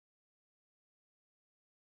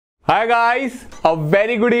Hi guys, a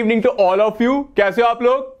very good evening to all of you. कैसे हो आप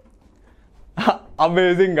लोग?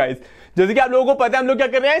 Amazing guys. जैसे कि आप लोगों को पता है हम लोग क्या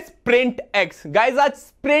कर रहे हैं, स्प्रिंट एक्स। गाइस आज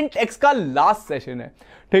स्प्रिंट एक्स का लास्ट सेशन है,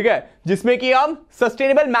 ठीक है, जिसमें कि हम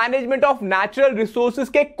sustainable management of natural resources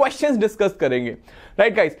के क्वेश्चंस डिस्कस करेंगे।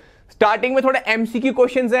 राइट गाइस, स्टार्टिंग में थोड़े एमसीक्यू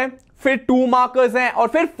क्वेश्चंस हैं, फिर 2 मार्कर्स हैं और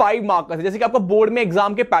फिर 5 मार्कर्स है, जैसे कि आपका बोर्ड में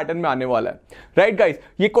एग्जाम के पैटर्न में आने वाला है। राइट गाइस,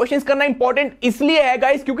 ये क्वेश्चंस करना इंपॉर्टेंट इसलिए है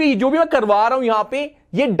गाइस क्योंकि जो भी मैं करवा रहा हूं यहां पे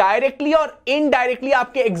ये डायरेक्टली और इनडायरेक्टली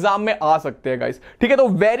आपके एग्जाम में आ सकते हैं गाइस, ठीक है। तो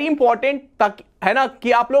वेरी इंपॉर्टेंट तक है ना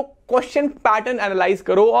कि आप लोग क्वेश्चन पैटर्न एनालाइज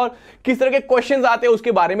करो और किस तरह के क्वेश्चंस आते हैं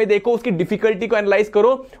उसके बारे में देखो, उसकी डिफिकल्टी को एनालाइज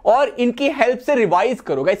करो और इनकी हेल्प से रिवाइज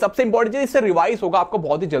करो गाइस। सबसे इंपॉर्टेंट चीज, इससे रिवाइज होगा आपको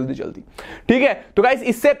बहुत ही जल्दी जल्दी, ठीक है। तो गाइस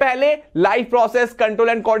इससे पहले life process, control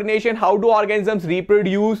and coordination, how do organisms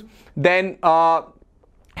reproduce, then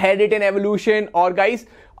heritage and evolution और गाइस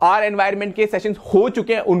आर एनवायरमेंट के सेशंस हो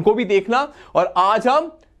चुके हैं, उनको भी देखना। और आज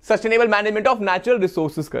हम sustainable management of natural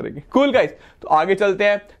resources करेंगे। कूल गाइस, तो आगे चलते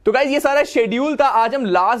हैं। तो गाइस ये सारा शेड्यूल था, आज हम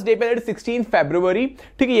लास्ट डे पे 16 फरवरी,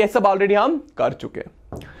 ठीक है, ये सब ऑलरेडी हम कर चुके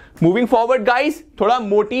हैं। मूविंग फॉरवर्ड गाइस, थोड़ा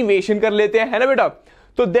मोटिवेशन कर लेते हैं, है ना बेटा।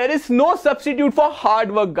 तो there is no substitute for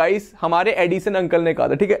hard work guys, हमारे एडिसन अंकल ने कहा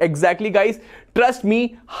था, ठीक है। Exactly guys, trust me,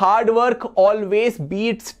 hard work always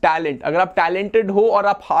beats talent. अगर आप टैलेंटेड हो और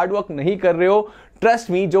आप हार्ड वर्क नहीं कर रहे हो, ट्रस्ट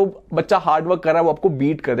मी, जो बच्चा हार्ड वर्क कर रहा है वो आपको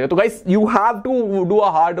बीट कर रहे हो। तो guys you have to do a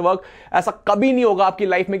hard work. ऐसा कभी नहीं होगा आपकी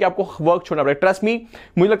लाइफ में कि आपको वर्क छोड़ना पड़े। ट्रस्ट मी,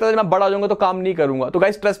 मुझे लगता है मैं बड़ा हो जाऊंगा तो काम नहीं करूंगा। तो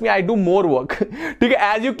guys trust me, I do more work, ठीक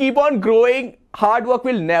है। As you keep on growing, hard work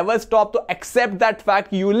will never stop. तो accept that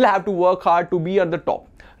fact, you will have to work hard to be on the top.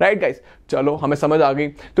 Right guys, चलो हमें समझ आ गई।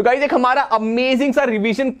 तो guys एक हमारा अमेजिंग सा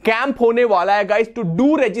रिवीजन कैंप होने वाला है guys, to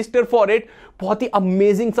do register for it. बहुत ही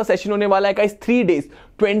अमेजिंग सा सेशन होने वाला है guys, 3 days,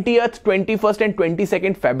 20th, 21st and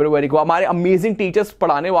 22nd फरवरी को हमारे अमेजिंग टीचर्स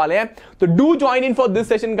पढ़ाने वाले हैं। तो do join in for this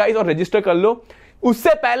session guys और रजिस्टर कर लो।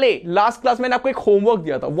 उससे पहले लास्ट क्लास मैंने आपको एक होमवर्क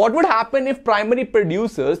दिया था, what would happen if primary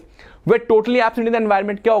producers were totally absent in the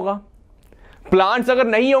environment. क्या होगा? प्लांट्स अगर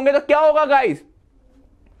नहीं होंगे तो क्या होगा गाइस?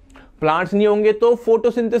 प्लांट्स नहीं होंगे तो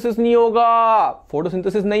फोटोसिंथेसिस नहीं होगा,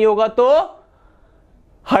 फोटोसिंथेसिस नहीं होगा तो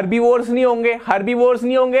हर्बीवोर्स नहीं होंगे, हर्बीवोर्स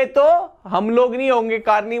नहीं होंगे तो हम लोग नहीं होंगे,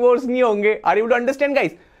 कार्निवोर्स नहीं होंगे। Are you to understand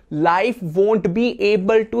guys? Life won't be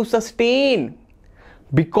able to sustain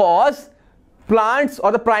because plants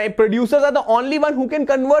or the producers are the only one who can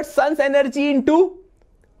convert sun's energy into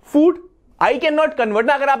food. I cannot convert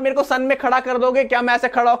ना। अगर आप मेरे को सन में खड़ा कर दोगे, क्या मैं ऐसे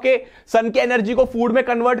खड़ा होके सन की एनर्जी को फूड में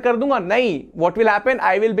कन्वर्ट कर दूंगा? नहीं। What will happen?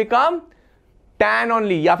 I will become tan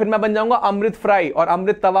only, या फिर मैं बन जाऊंगा अमृत फ्राई और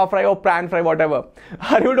अमृत तवा फ्राई और pan fry, whatever.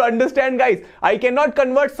 Are you to understand guys? I cannot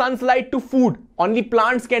convert sun's light to food. Only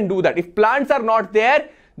plants can do that. If plants are not there,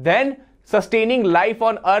 then sustaining life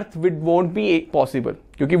on earth won't be possible.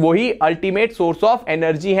 क्योंकि वही ultimate source of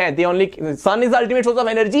energy है। They only, sun is ultimate source of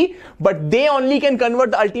energy, but they only can convert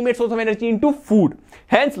the ultimate source of energy into food.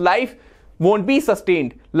 Hence life won't be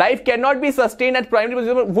sustained. Life can not be sustained eight primary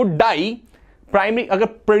producer would die. Primary अगर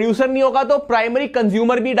producer नहीं होगा तो primary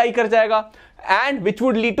consumer भी die कर जाएगा, and which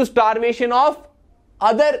would lead to starvation of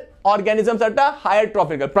other organisms at a higher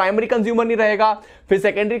tropical. Primary consumer नहीं रहेगा, फिर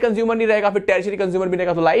सेकेंडरी कंज्यूमर नहीं रहेगा, फिर टर्शियरी कंज्यूमर भी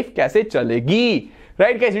रहेगा, तो लाइफ कैसे चलेगी?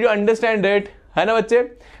 Right guys, do you understand it? है ना बच्चे?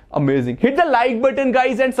 Amazing. Hit the like button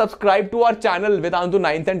guys and subscribe to our channel Vedantu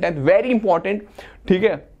 9th and 10th, very important, ठीक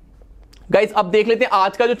है गाइस। अब देख लेते हैं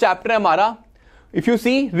आज का जो चैप्टर है हमारा। If you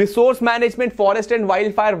see, resource management, forest and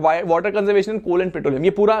wild fire, water conservation, coal and petroleum,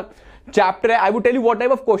 ये पूरा चैप्टर है। I would tell you what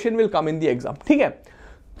type of question will come in the exam, ठीक है।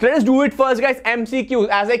 Let's do it first guys. MCQs,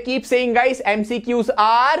 as I keep saying guys, MCQs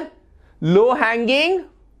are low hanging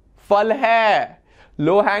फल है,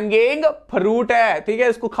 low hanging fruit है, ठीक है।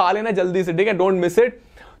 इसको खा लेना जल्दी से, ठीक है, डोंट मिस इट।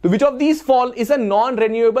 तो which of these fall is a non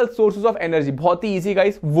renewable sources of energy? बहुत ही easy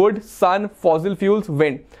guys, would, sun, fossil fuels,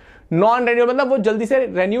 wind. Non renewable मतलब वो जल्दी से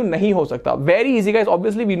रेन्यू नहीं हो सकता। Very easy guys,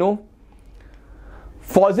 obviously we know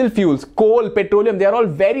fossil fuels, coal, petroleum, they are all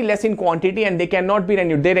very less in quantity and they cannot be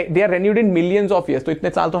renewed. They are renewed in millions of years. तो इतने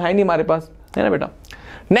साल तो है नहीं हमारे पास, है ना बेटा।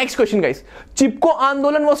 नेक्स्ट क्वेश्चन गाइस, चिपको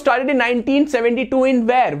आंदोलन was started in 1972 in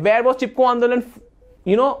where? Where was चिपको आंदोलन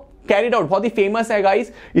carried out? बहुत ही फेमस है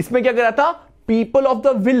गाइस। इसमें क्या करा था? People of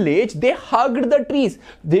the village, they hugged the trees.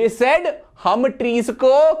 They said, हम ट्रीज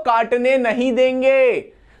को काटने नहीं देंगे।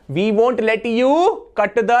 We won't let you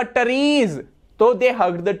cut the trees. तो दे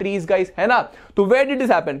हग्ड द ट्रीज गाइस, है ना। तो where did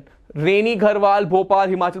this happen? Rainy, Garhwal, Bhopal,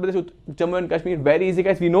 Himachal Pradesh, Jammu and Kashmir. Very easy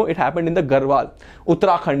guys, we know it happened in the Garhwal,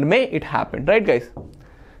 Uttarakhand में इट हैपेंड, राइट गाइस,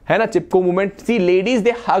 है ना। चिपको movement, C ladies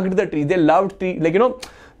they hugged the tree, they loved tree, like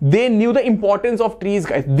they knew the importance of trees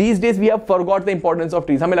guys. These days we have forgot the importance of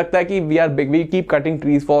trees. हमें लगता है कि we are big, we keep cutting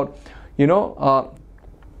trees for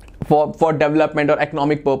for development or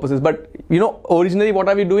economic purposes, but originally what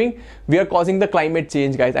are we doing? We are causing the climate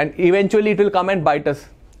change, guys, and eventually it will come and bite us.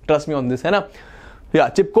 Trust me on this, है ना? Yeah,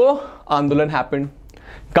 चिपको आंदोलन happened,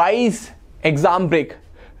 guys. Exam break,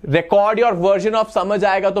 record your version of समझ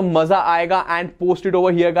आएगा तो मजा आएगा, and post it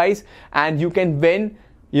over here, guys, and you can win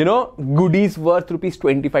goodies worth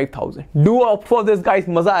 ₹25,000. Do opt for this, guys.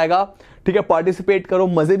 मजा आएगा, ठीक है? पार्टिसिपेट करो,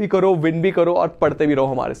 मजे भी करो, विन भी करो और पढ़ते भी रहो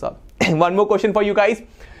हमारे साथ. One more question for you guys.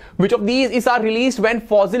 Which of these are released when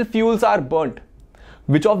fossil fuels are burnt?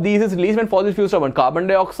 Which of these is released when fossil fuels are burnt? Carbon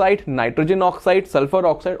dioxide, nitrogen oxide, sulfur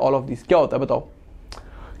oxide, all of these. क्या होता है बताओ?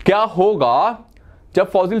 क्या होगा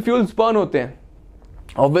जब fossil fuels burn होते हैं?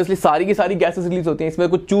 Obviously सारी की सारी gases release होती हैं, इसमें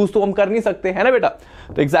कुछ choose तो हम कर नहीं सकते, है ना बेटा?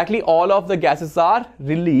 तो exactly all of the gases are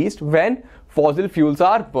released when fossil fuels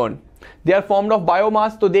are burned. They are formed of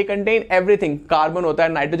biomass, तो they contain everything. कार्बन होता है,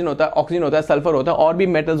 नाइट्रोजन होता है, ऑक्सीजन होता है, सल्फर होता है, और भी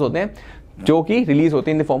मेटल्स होते हैं जो कि रिलीज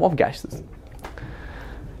होते हैं in the form of gases.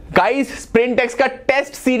 Guys, sprint text का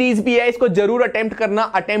टेस्ट सीरीज भी है, इसको जरूर अटेम्प्ट करना.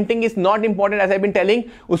 Attempting is not important, as I been telling.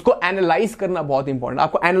 उसको एनालाइज करना बहुत इंपॉर्टेंट.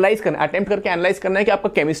 आपको एनालाइज करना, अटेम्प्ट करके एनालाइज करना है कि आपका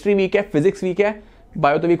केमिस्ट्री वीक है, फिजिक्स वीक है,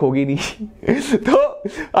 बायो तो वीक होगी नहीं. तो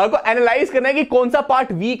आपको एनालाइज करना है कि कौन सा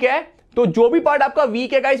पार्ट वीक है. तो जो भी पार्ट आपका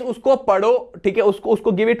वीक है गाइस, उसको पढ़ो, ठीक है?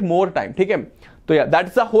 उसको गिव इट मोर टाइम, ठीक है? तो या that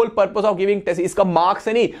is the whole purpose of giving test. इसका मार्क्स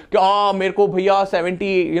है नहीं कि मेरे को भैया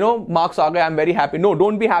 70 मार्क्स आ गए, I am very happy. No,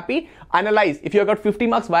 don't be happy. Analyse. If you got 50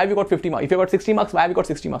 marks, why you got 50 marks? If you got 60 marks, why you got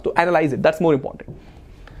 60 marks? तो analyse it, that's more important.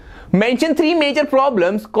 Mention 3 major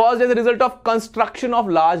problems caused as a result of construction of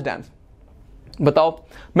large dams. बताओ.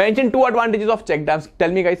 Mention 2 advantages of check dams.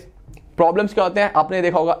 Tell me guys, problems क्या होते हैं? आपने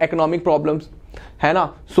देखा होगा, economic problems, है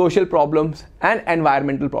ना, social problems and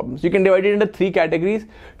environmental problems. You can divide it into 3 categories,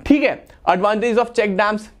 ठीक है? Advantages of check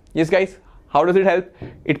dams. Yes guys, how does it help?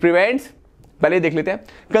 It prevents, पहले देख लेते हैं.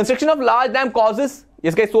 Construction of large dam causes,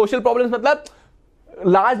 yes guys, social problems, मतलब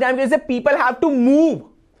large dam की वजह से people have to move.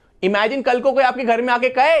 Imagine कल को कोई आपके घर में आके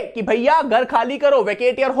कहे कि भैया घर खाली करो,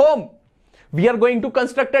 vacate your home, we are going to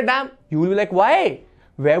construct a dam. You will be like, why?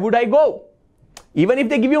 Where would I go? Even if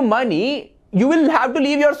they give you money, you will have to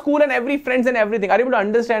leave your school and every friends and everything. Are you able to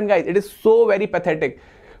understand, guys? It is so very pathetic.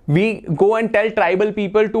 We go and tell tribal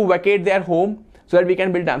people to vacate their home so that we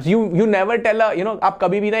can build dams. You never tell आप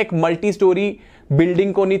कभी भी ना एक multi-story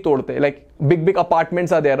building को नहीं तोड़ते. Like big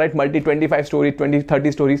apartments are there, right? 25 stories,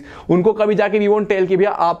 30 stories. उनको कभी जाके we won't tell कि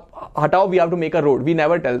भैया आप हटाओ, we have to make a road. We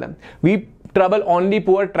never tell them. We trouble only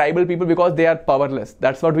poor tribal people because they are powerless.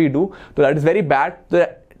 That's what we do. So that is very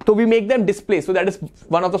bad. So we make them displaced. So that is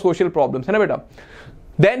one of the social problems, है ना बेटा?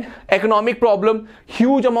 Then economic problem,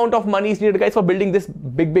 huge amount of money is needed, guys, for building this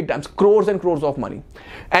big dams, crores and crores of money.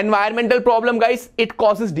 Environmental problem, guys, it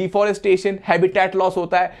causes deforestation, habitat loss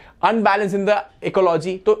होता है, unbalance in the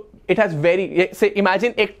ecology. तो it has very, say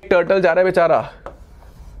imagine एक turtle जा रहा है बेचारा,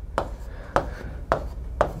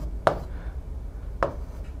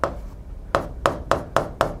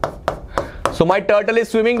 so my turtle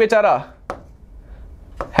is swimming बेचारा,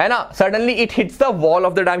 है ना? Suddenly it hits the wall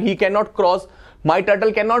of the dam. He cannot cross. My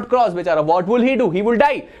turtle cannot cross बेचारा. What will he do? He will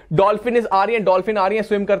die. Dolphin आ रही है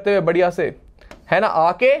swim करते हुए बढ़िया से, है ना?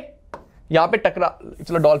 आके यहाँ पे टकरा,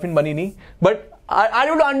 चलो डॉल्फिन बनी नहीं, but are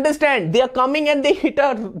you to understand? They are coming and they hit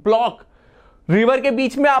a block. River के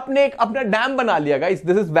बीच में आपने एक अपना डैम बना लिया, गाइस.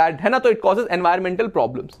 दिस इज बैड, है ना? तो इट कॉजेस एनवायरमेंटल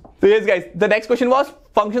प्रॉब्लम्स. तो yes guys, the next question was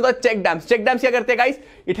functions of check dams. Check dams क्या करते हैं guys?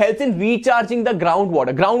 It helps in recharging the ground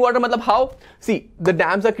water. Ground water मतलब how? C, the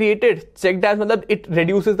dams are created. Check dams मतलब it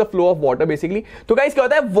reduces the flow of water basically. तो guys क्या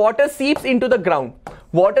होता है? Water सीप्स into the ground.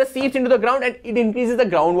 Water सीप्स into the ground and it increases the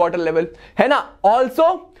ground water level, है ना?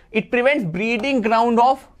 Also it prevents breeding ground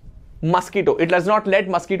of mosquito. It does not let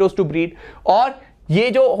mosquitoes to breed. और ये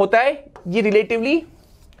जो होता है ये रिलेटिवली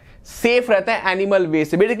सेफ रहता है एनिमल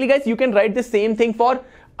वेस्ट से. Basically guys, you can write the same thing for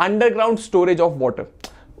underground storage of water.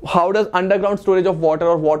 How does underground storage of water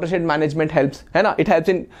or watershed management helps? है ना? It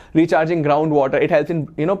helps in recharging groundwater. It helps in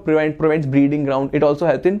prevents breeding ground. It also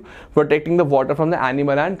helps in protecting the water from the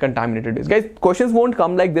animal and contaminated waste. Guys, questions won't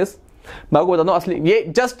come like this. मैं आपको बताता हूँ असली ये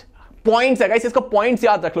just points है guys. इसका points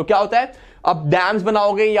याद रख लो. क्या होता है? अब डैम्स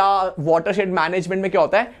बनाओगे या वाटरशेड मैनेजमेंट में क्या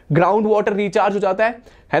होता है? ग्राउंड वाटर रिचार्ज हो जाता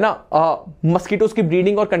है ना? मस्कीटोज की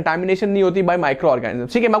ब्रीडिंग और कंटामिनेशन नहीं होती बाय माइक्रो ऑर्गेनिज्म.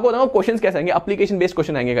 ठीक है, मैं आपको बताऊंगा क्वेश्चन कैसे आएंगे. एप्लीकेशन बेस्ड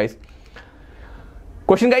क्वेश्चन आएंगे guys.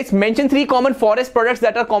 Question guys, mention 3 common forest products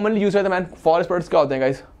that are commonly used by the man. Forest products क्या होते हैं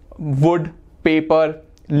guys? Would, paper,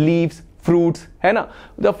 leaves, fruits, है ना?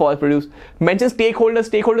 The forest produce. Mention stake holders.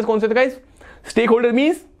 Stake holders कौन से होते हैं guys? Stake holder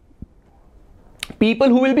means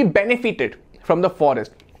people who will be benefited from the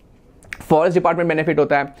forest. Forest department benefit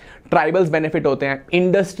होता है, ट्राइबल्स बेनिफिट होते हैं,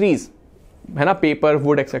 इंडस्ट्रीज, है ना? Paper,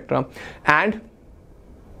 would etcetera, and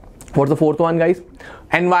What's the fourth one guys?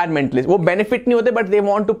 Environmentalist. वो benefit नहीं होते, but they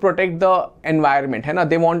want to protect the environment, है ना?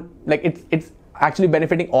 They want like it's actually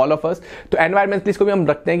benefiting all of us. तो environmentalist को भी हम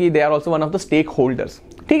रखते हैं कि they are also one of the stakeholders.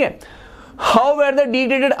 ठीक है? How were the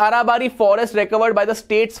degraded Arabari forest recovered by the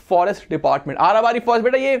state's forest department? Arabari forest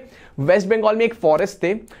बेटा ये वेस्ट बंगाल में एक फॉरेस्ट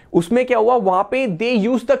थे, उसमें क्या हुआ, वहां पे they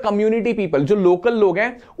used the community people, जो लोकल लोग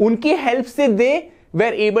हैं उनकी हेल्प से they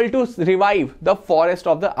were able to revive the forest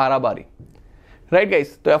of the Arabari. Right guys,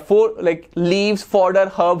 there are 4 like leaves, fodder,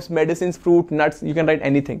 herbs, medicines, fruit, nuts, you can write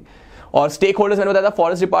anything. और stakeholders मैंने बताया था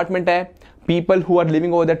forest department है, people who are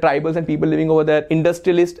living over there, tribals and people living over there,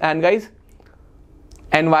 industrialists and guys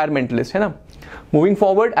environmentalists, है ना. Moving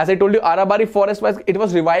forward, as I told you, Arabari forest was it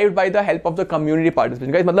was revived by the help of the community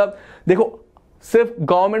participants. Guys मतलब देखो सिर्फ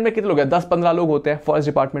government में कितने लोग हैं, 10-15 लोग होते हैं फॉरेस्ट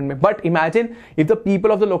डिपार्टमेंट में, but imagine if the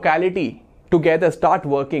people of the locality together start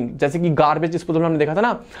working, जैसे कि गार्बेज डिस्पोजल में हमने देखा था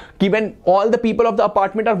ना कि when all the people of the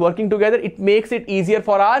apartment are working together it makes it easier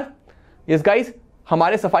for our yes guys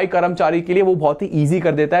हमारे सफाई कर्मचारी के लिए वो बहुत ही easy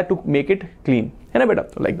कर देता है to make it clean, है ना बेटा.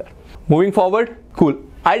 तो like that. Moving forward, cool.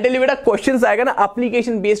 I'll tell you बेटा questions आएगा ना,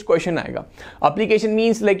 application based question आएगा. Application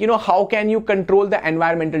means like you know how can you control the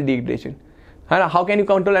environmental degradation, है ना. How can you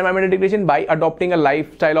control environmental degradation? By adopting a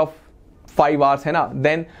lifestyle of 5 hours, है ना.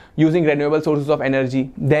 Then using renewable sources of energy.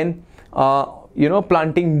 Then you know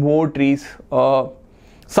planting more trees.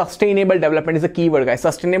 Sustainable development is a keyword guys.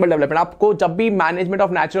 Sustainable development, आपको जब भी management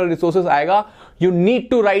of natural resources आएगा you need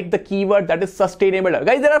to write the keyword that is sustainable.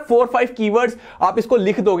 Guys there are 4-5 keywords, आप इसको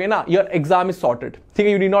लिख दोगे ना your exam is sorted. ठीक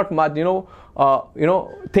है, you need not much you know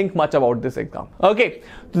think much about this exam. Okay,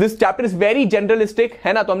 so this chapter is very generalistic,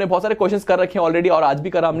 है ना. तो हमने बहुत सारे questions कर रखे हैं already और आज भी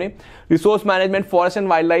करा हमने. Resource management, forest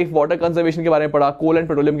and wildlife, water conservation के बारे में पढ़ा, coal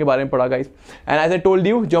and petroleum के बारे में पढ़ा guys. And as I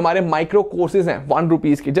told you जो हमारे micro courses हैं 1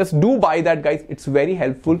 rupees के, just do buy that guys, it's very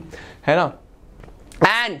helpful, है ना.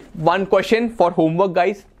 And one question for homework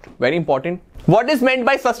guys, very important. What is meant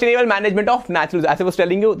by sustainable management of natural? As I was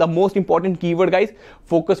telling you, the most important keyword guys,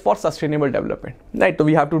 focus for sustainable development, right? So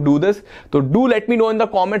we have to do this. So do let me know in the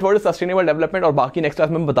comment what is sustainable development और बाकी next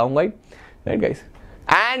class में बताऊंगा ही, right guys?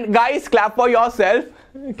 And guys clap for yourself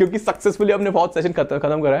क्योंकि successfully हमने बहुत session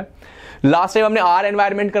खत्म करा है. Last time हमने R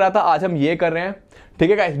environment करा था, आज हम ये कर रहे हैं. ठीक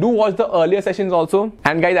है guys, do watch the earlier sessions also.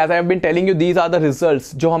 And guys, as I have been telling you, these are the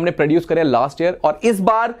results जो हमने प्रोड्यूस करे लास्ट ईयर. और इस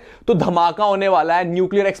बार तो धमाका होने वाला है,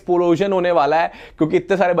 न्यूक्लियर एक्सप्लोजन होने वाला है क्योंकि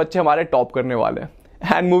इतने सारे बच्चे हमारे टॉप करने वाले हैं.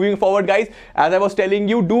 And moving forward guys, as I was telling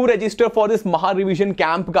you, do register for this Maha Revision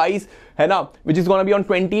Camp guys, है ना, which is gonna be on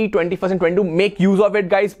 20, 21st and 22. Make use of it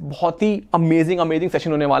guys. बहुत ही amazing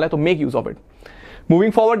session होने वाला है, तो make use of it.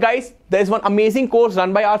 Moving forward guys, there is one amazing course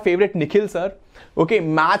run by our favorite Nikhil sir. Okay,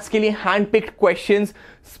 maths के लिए hand picked questions,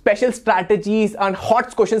 special strategies and hot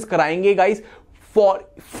questions कराएंगे guys for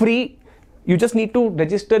free. You just need to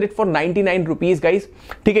register it for 99 rupees guys.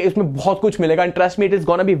 ठीक है, इसमें बहुत कुछ मिलेगा and trust me it is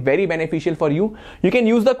gonna be very beneficial for you. You can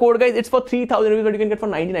use the code guys, it's for 3000 rupees but you can get for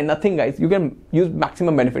 99 nothing guys. You can use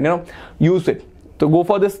maximum benefit, you know, use it. तो go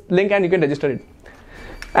for this link and you can register it.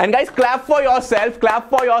 And guys, clap for yourself, clap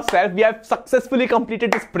for yourself. We have successfully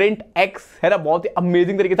completed this Sprint X, है ना. बहुत ही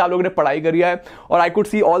amazing तरीके से आप लोगों ने पढ़ाई करी है और I could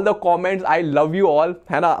see all the comments. I love you all,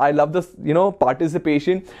 है ना. I love this, you know,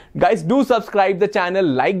 participation. Guys, do subscribe the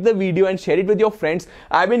channel, like the video and share it with your friends.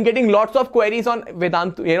 I've been getting lots of queries on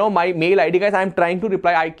Vedantu, you know, my mail ID guys. I'm trying to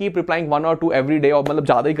reply. I keep replying 1 or 2 every day और मतलब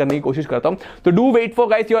ज़्यादा ही करने की कोशिश करता हूँ. So do wait for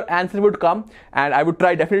guys, your answer would come and I would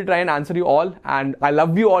definitely try and answer you all. And I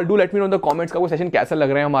love you all. Do let me know in the comments का वो सेशन कैसा लग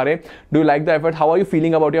रहे हैं हमारे. Do you like the effort? How are you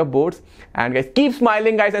feeling about your boards? And guys, keep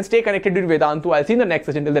smiling guys and stay connected with Vedantu. I'll see you in the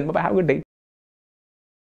next session. Till then, bye bye. Have a good day.